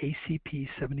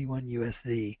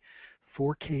ACP71USD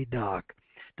 4K dock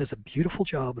does a beautiful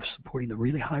job of supporting the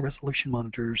really high resolution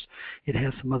monitors. It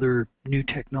has some other new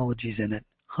technologies in it,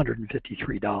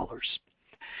 $153.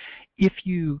 If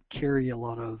you carry a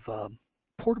lot of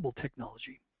portable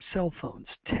technology, cell phones,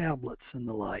 tablets, and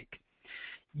the like,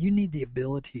 you need the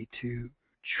ability to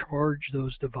charge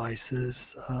those devices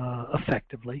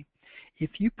effectively.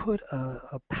 If you put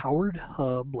a powered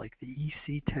hub like the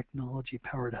EC Technology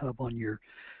powered hub on your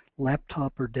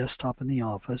laptop or desktop in the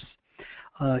office,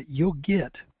 you'll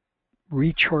get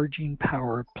recharging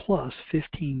power plus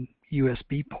 15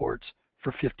 USB ports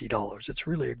for $50. It's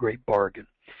really a great bargain.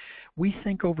 We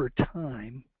think over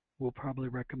time we'll probably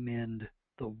recommend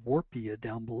the Warpia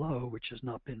down below, which has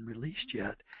not been released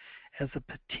yet, as a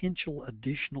potential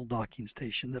additional docking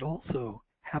station that also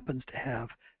happens to have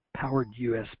powered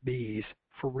USBs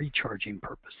for recharging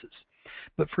purposes.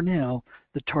 But for now,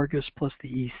 the Targus plus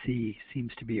the EC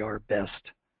seems to be our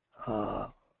best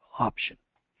option.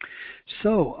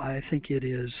 So I think it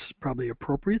is probably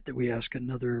appropriate that we ask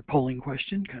another polling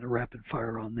question, kind of rapid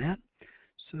fire on that.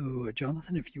 So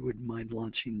Jonathan, if you wouldn't mind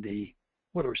launching the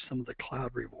what are some of the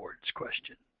cloud rewards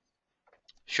question.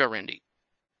 Sure, Randy.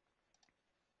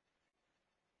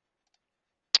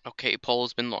 Okay, poll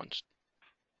has been launched.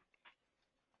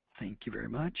 Thank you very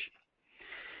much.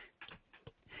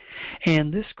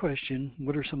 And this question,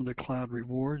 what are some of the cloud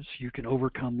rewards? You can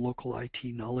overcome local IT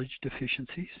knowledge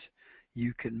deficiencies.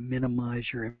 You can minimize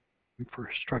your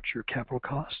infrastructure capital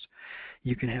costs.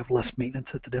 You can have less maintenance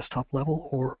at the desktop level,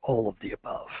 or all of the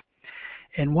above.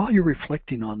 And while you're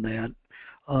reflecting on that,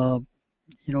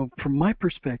 from my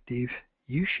perspective,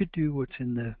 you should do what's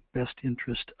in the best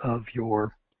interest of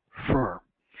your firm.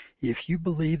 If you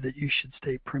believe that you should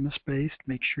stay premise-based,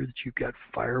 make sure that you've got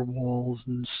firewalls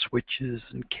and switches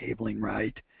and cabling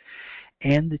right,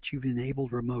 and that you've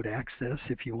enabled remote access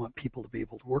if you want people to be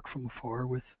able to work from afar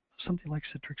with something like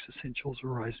Citrix Essentials or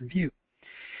Horizon View.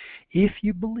 If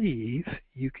you believe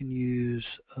you can use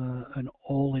an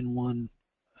all-in-one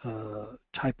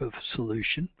type of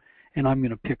solution, and I'm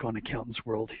going to pick on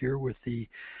AccountantsWorld here with the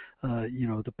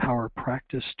the Power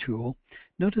Practice tool.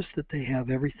 Notice that they have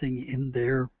everything in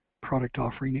their product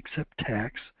offering except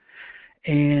tax,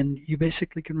 and you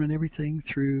basically can run everything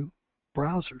through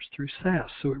browsers, through SaaS.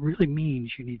 So it really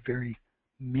means you need very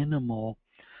minimal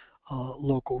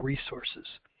local resources.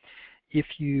 If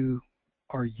you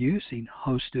are using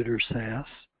hosted or SaaS,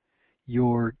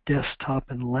 your desktop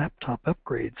and laptop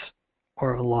upgrades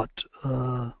are a lot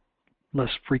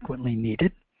less frequently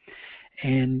needed,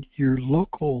 and your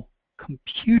local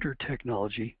computer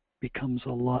technology becomes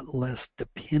a lot less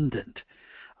dependent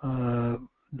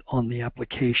on the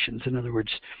applications. In other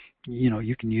words,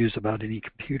 you can use about any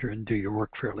computer and do your work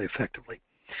fairly effectively.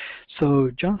 So,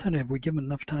 Jonathan, have we given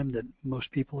enough time that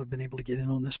most people have been able to get in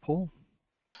on this poll?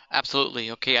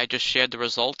 Absolutely. Okay, I just shared the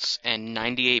results, and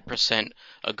 98%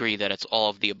 agree that it's all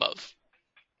of the above.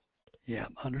 Yeah,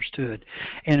 understood.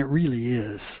 And it really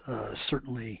is.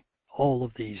 Certainly, all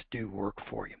of these do work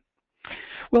for you.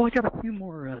 Well, I got a few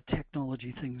more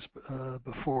technology things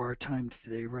before our time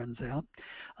today runs out.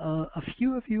 A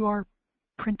few of you are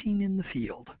printing in the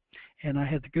field, and I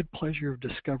had the good pleasure of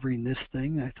discovering this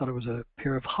thing. I thought it was a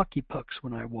pair of hockey pucks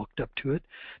when I walked up to it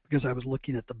because I was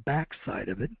looking at the back side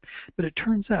of it, but it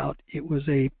turns out it was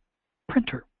a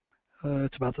printer.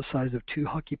 It's about the size of 2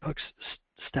 hockey pucks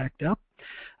stacked up.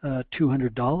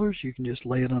 $200. You can just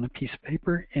lay it on a piece of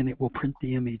paper and it will print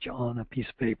the image on a piece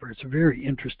of paper. It's a very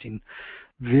interesting,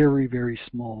 very, very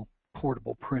small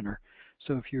portable printer.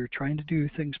 So if you're trying to do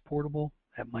things portable,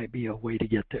 that might be a way to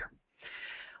get there.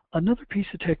 Another piece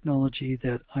of technology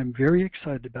that I'm very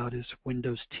excited about is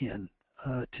Windows 10.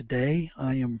 Today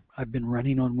I've been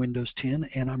running on Windows 10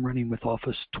 and I'm running with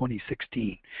Office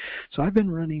 2016. So I've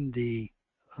been running the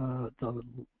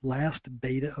last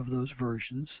beta of those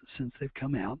versions since they've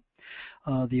come out.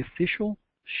 The official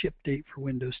ship date for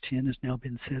Windows 10 has now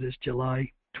been set as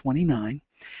July 29,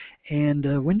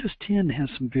 and Windows 10 has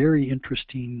some very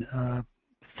interesting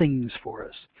things for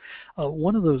us.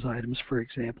 One of those items, for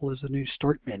example, is the new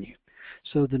Start menu.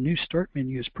 So the new Start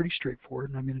menu is pretty straightforward,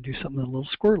 and I'm going to do something a little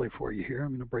squirrely for you here. I'm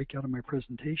going to break out of my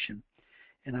presentation,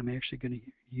 and I'm actually going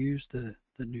to use the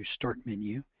new Start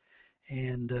menu.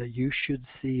 And you should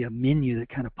see a menu that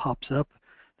kind of pops up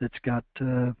that's got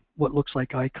what looks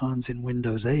like icons in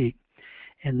Windows 8.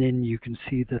 And then you can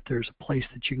see that there's a place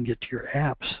that you can get to your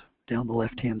apps down the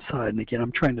left-hand side. And again,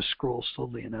 I'm trying to scroll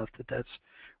slowly enough that that's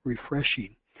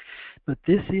refreshing. But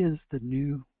this is the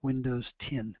new Windows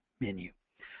 10 menu.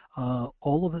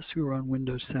 All of us who are on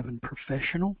Windows 7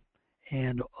 Professional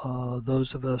and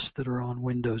those of us that are on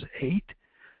Windows 8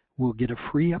 will get a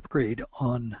free upgrade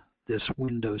on this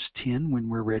Windows 10 when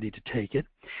we're ready to take it.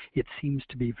 It seems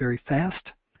to be very fast.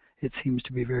 It seems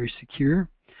to be very secure.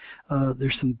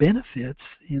 There's some benefits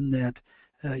in that,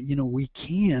 we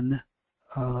can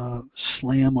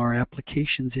slam our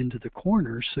applications into the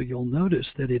corner, so you'll notice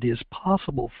that it is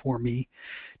possible for me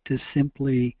to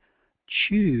simply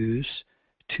choose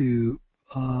to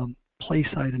place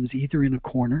items either in a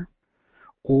corner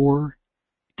or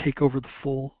take over the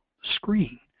full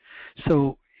screen.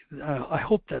 So I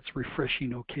hope that's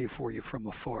refreshing okay for you from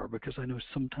afar, because I know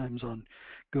sometimes on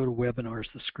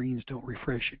GoToWebinars the screens don't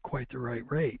refresh at quite the right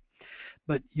rate.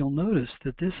 But you'll notice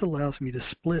that this allows me to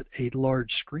split a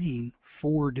large screen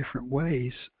 4 different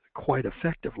ways quite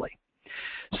effectively.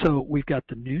 So we've got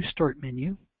the new Start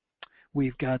menu.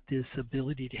 We've got this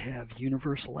ability to have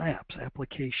universal apps,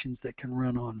 applications that can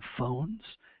run on phones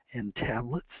and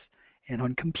tablets and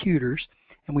on computers,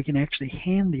 and we can actually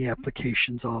hand the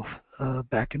applications off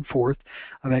back and forth.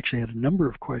 I've actually had a number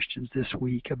of questions this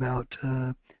week about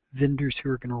vendors who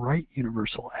are going to write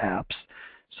universal apps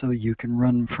so you can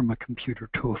run from a computer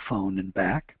to a phone and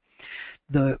back.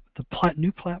 The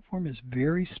new platform is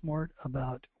very smart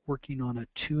about working on a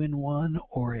 2-in-1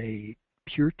 or a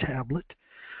pure tablet.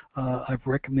 I've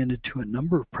recommended to a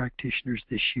number of practitioners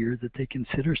this year that they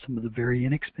consider some of the very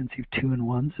inexpensive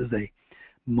 2-in-1s as a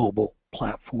mobile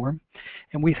platform,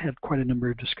 and we've had quite a number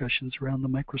of discussions around the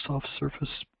Microsoft Surface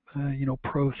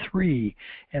Pro 3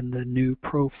 and the new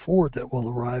Pro 4 that will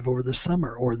arrive over the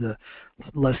summer, or the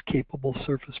less capable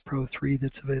Surface Pro 3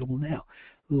 that's available now.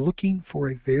 Looking for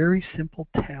a very simple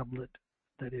tablet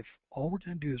that if all we're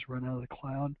going to do is run out of the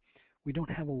cloud, we don't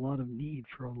have a lot of need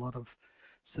for a lot of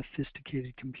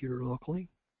sophisticated computer locally.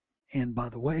 And by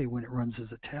the way, when it runs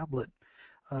as a tablet,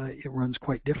 it runs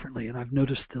quite differently. And I've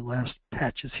noticed the last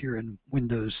patches here in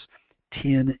Windows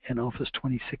 10 and Office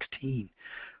 2016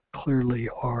 clearly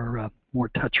are more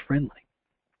touch-friendly.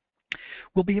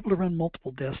 We'll be able to run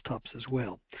multiple desktops as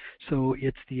well. So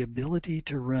it's the ability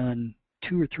to run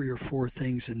 2 or 3 or 4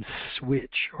 things and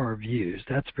switch our views.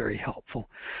 That's very helpful.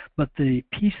 But the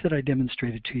piece that I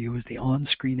demonstrated to you is the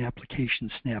on-screen application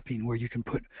snapping, where you can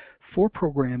put 4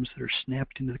 programs that are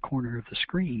snapped into the corner of the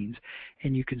screens,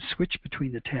 and you can switch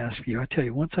between the task view. I tell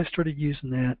you, once I started using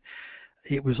that,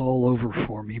 it was all over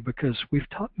for me, because we've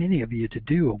taught many of you to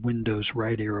do a Windows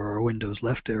right arrow or a Windows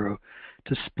left arrow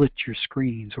to split your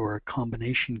screens, or a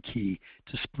combination key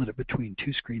to split it between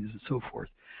 2 screens and so forth.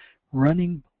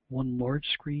 Running one large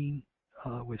screen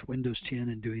with Windows 10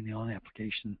 and doing the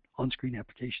on-screen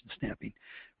application snapping,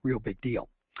 real big deal.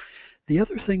 The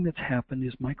other thing that's happened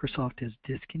is Microsoft has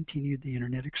discontinued the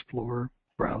Internet Explorer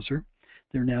browser.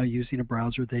 They're now using a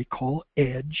browser they call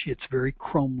Edge. It's very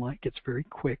Chrome-like. It's very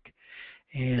quick.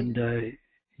 And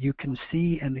you can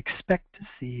see and expect to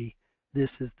see this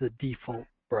as the default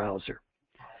browser.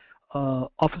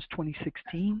 Office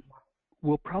 2016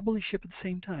 will probably ship at the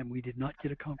same time. We did not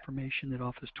get a confirmation that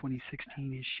Office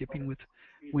 2016 is shipping with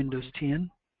Windows 10,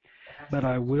 but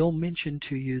I will mention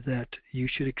to you that you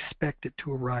should expect it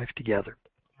to arrive together.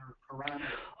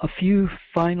 A few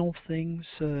final things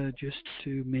just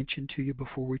to mention to you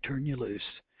before we turn you loose.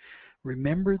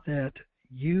 Remember that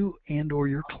you and or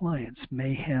your clients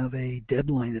may have a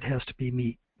deadline that has to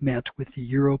be met with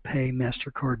the EuroPay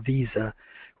MasterCard Visa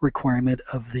requirement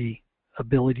of the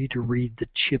ability to read the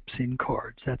chips in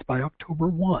cards. That's by October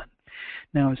 1.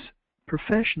 Now, as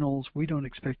professionals, we don't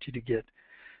expect you to get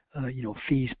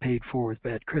fees paid for with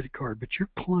bad credit card, but your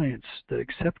clients that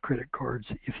accept credit cards,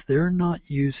 if they're not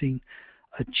using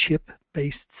a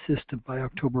chip-based system by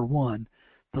October 1,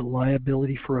 the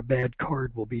liability for a bad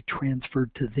card will be transferred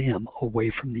to them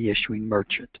away from the issuing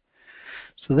merchant.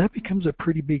 So that becomes a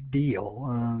pretty big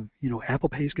deal. Apple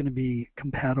Pay is going to be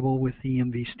compatible with the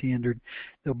EMV standard.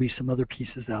 There'll be some other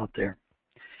pieces out there.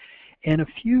 And a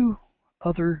few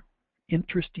other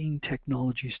interesting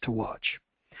technologies to watch.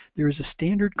 There is a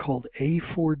standard called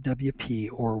A4WP,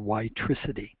 or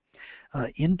Witricity.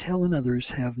 Intel and others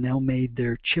have now made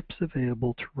their chips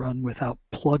available to run without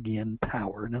plug-in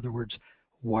power. In other words,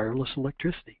 wireless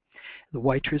electricity. The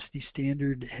Witricity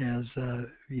standard has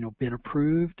been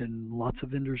approved, and lots of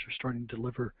vendors are starting to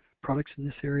deliver products in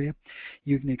this area.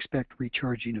 You can expect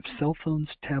recharging of cell phones,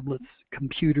 tablets,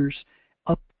 computers,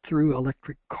 up through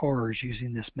electric cars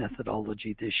using this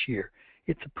methodology this year.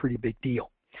 It's a pretty big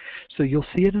deal. So you'll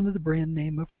see it under the brand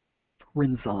name of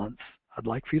Renaissance. I'd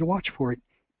like for you to watch for it.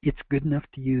 It's good enough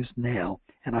to use now.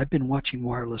 And I've been watching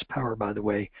wireless power, by the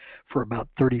way, for about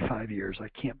 35 years. I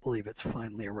can't believe it's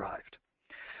finally arrived.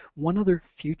 One other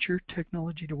future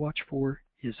technology to watch for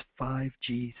is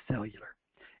 5G cellular.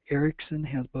 Ericsson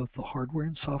has both the hardware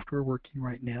and software working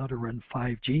right now to run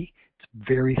 5G. It's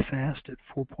very fast at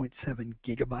 4.7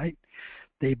 gigabyte.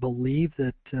 They believe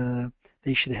that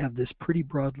they should have this pretty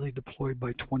broadly deployed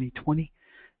by 2020.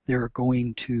 They're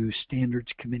going to standards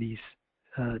committees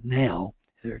now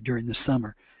during the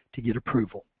summer to get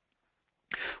approval.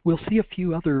 We'll see a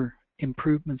few other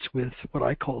improvements with what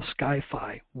I call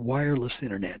Sky-Fi, wireless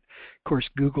internet. Of course,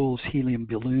 Google's helium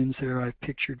balloons there I've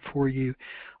pictured for you.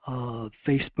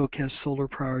 Facebook has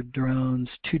solar-powered drones.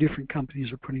 2 different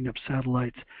companies are putting up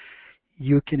satellites.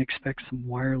 You can expect some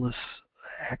wireless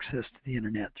access to the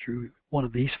internet through one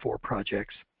of these 4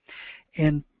 projects.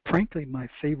 And frankly, my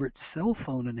favorite cell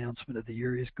phone announcement of the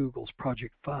year is Google's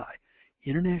Project Fi.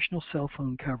 International cell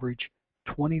phone coverage,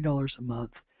 $20 a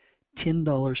month,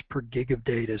 $10 per gig of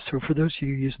data. So for those of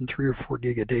you using 3 or 4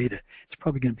 gig of data, it's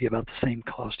probably going to be about the same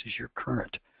cost as your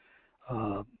current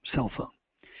cell phone.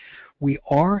 We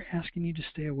are asking you to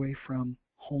stay away from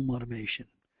home automation.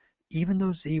 Even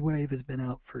though Z-Wave has been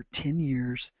out for 10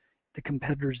 years, the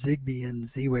competitors Zigbee and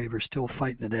Z-Wave are still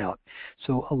fighting it out.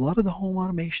 So a lot of the home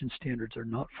automation standards are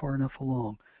not far enough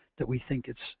along that we think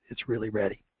it's really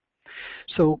ready.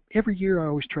 So every year I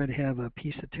always try to have a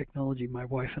piece of technology my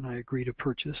wife and I agree to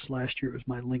purchase. Last year it was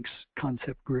my Lynx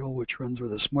Concept Grill, which runs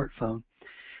with a smartphone.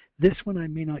 This one I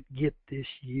may not get this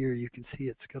year. You can see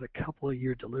it's got a couple of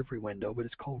year delivery window, but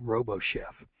it's called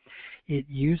RoboChef. It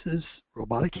uses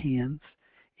robotic hands.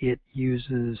 It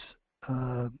uses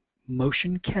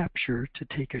motion capture to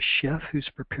take a chef who's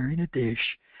preparing a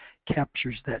dish,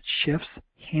 captures that chef's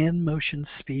hand motion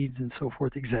speeds and so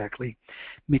forth exactly,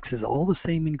 mixes all the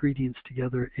same ingredients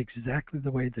together exactly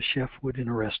the way the chef would in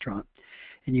a restaurant.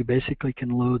 And you basically can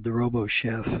load the Robo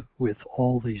Chef with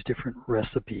all these different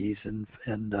recipes and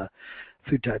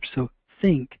food types. So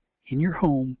think, in your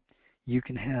home, you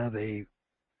can have a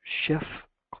chef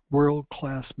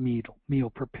world-class meal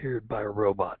prepared by a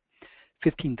robot.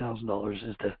 $15,000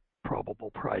 is the probable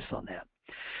price on that.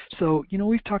 So,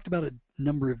 we've talked about a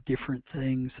number of different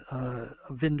things. A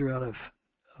vendor out of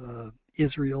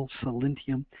Israel,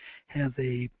 Silentium, has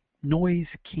a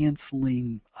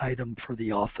noise-canceling item for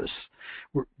the office.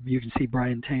 You can see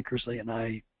Brian Tankersley and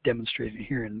I demonstrated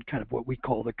here in kind of what we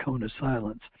call the cone of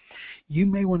silence. You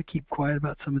may want to keep quiet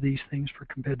about some of these things for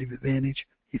competitive advantage.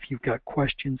 If you've got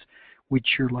questions, we'd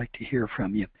sure like to hear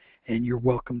from you. And you're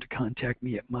welcome to contact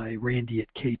me at my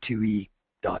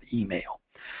randy@k2e.email.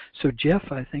 So,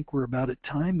 Jeff, I think we're about at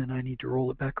time, and I need to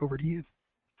roll it back over to you.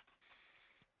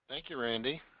 Thank you,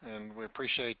 Randy. And we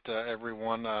appreciate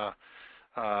everyone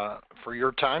for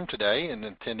your time today and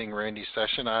attending Randy's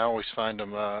session. I always find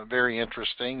them very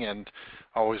interesting and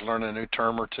always learn a new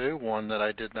term or two. One that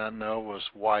I did not know was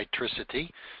why-tricity,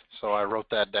 so I wrote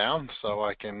that down so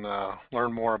I can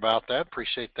learn more about that.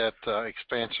 Appreciate that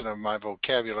expansion of my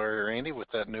vocabulary, Randy, with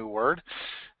that new word.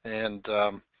 And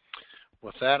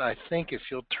with that, I think if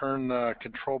you'll turn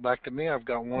control back to me, I've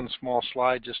got one small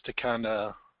slide just to kind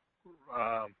of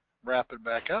wrap it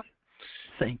back up.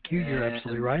 Thank you. You're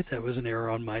absolutely right. That was an error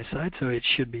on my side, so it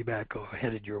should be back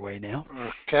headed your way now.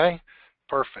 Okay.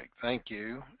 Perfect. Thank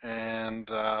you. And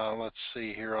let's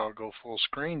see here. I'll go full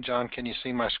screen. John, can you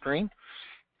see my screen?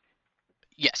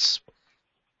 Yes.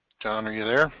 John, are you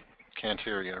there? Can't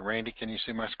hear you. Randy, can you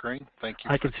see my screen? Thank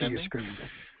you. I can see your screen.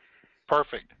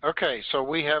 Perfect. Okay, so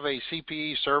we have a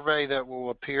CPE survey that will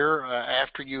appear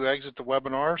after you exit the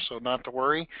webinar, so not to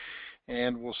worry.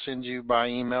 And we'll send you by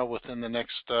email within the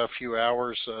next few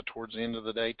hours towards the end of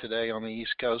the day today on the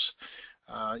East Coast.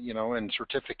 And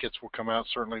certificates will come out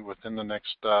certainly within the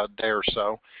next day or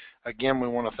so. Again, we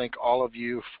want to thank all of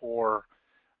you for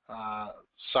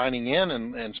signing in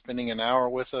and spending an hour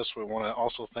with us. We want to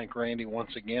also thank Randy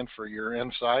once again for your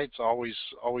insights. Always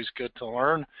good to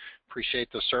learn.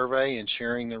 Appreciate the survey and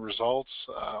sharing the results.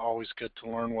 Always good to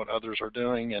learn what others are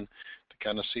doing and to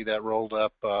kind of see that rolled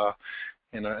up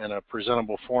in a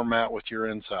presentable format with your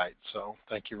insights. So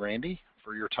thank you, Randy,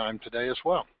 for your time today as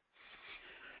well.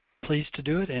 Pleased to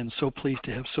do it, and so pleased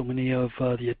to have so many of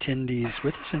the attendees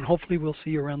with us, and hopefully we'll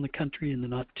see you around the country in the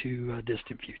not too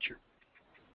distant future.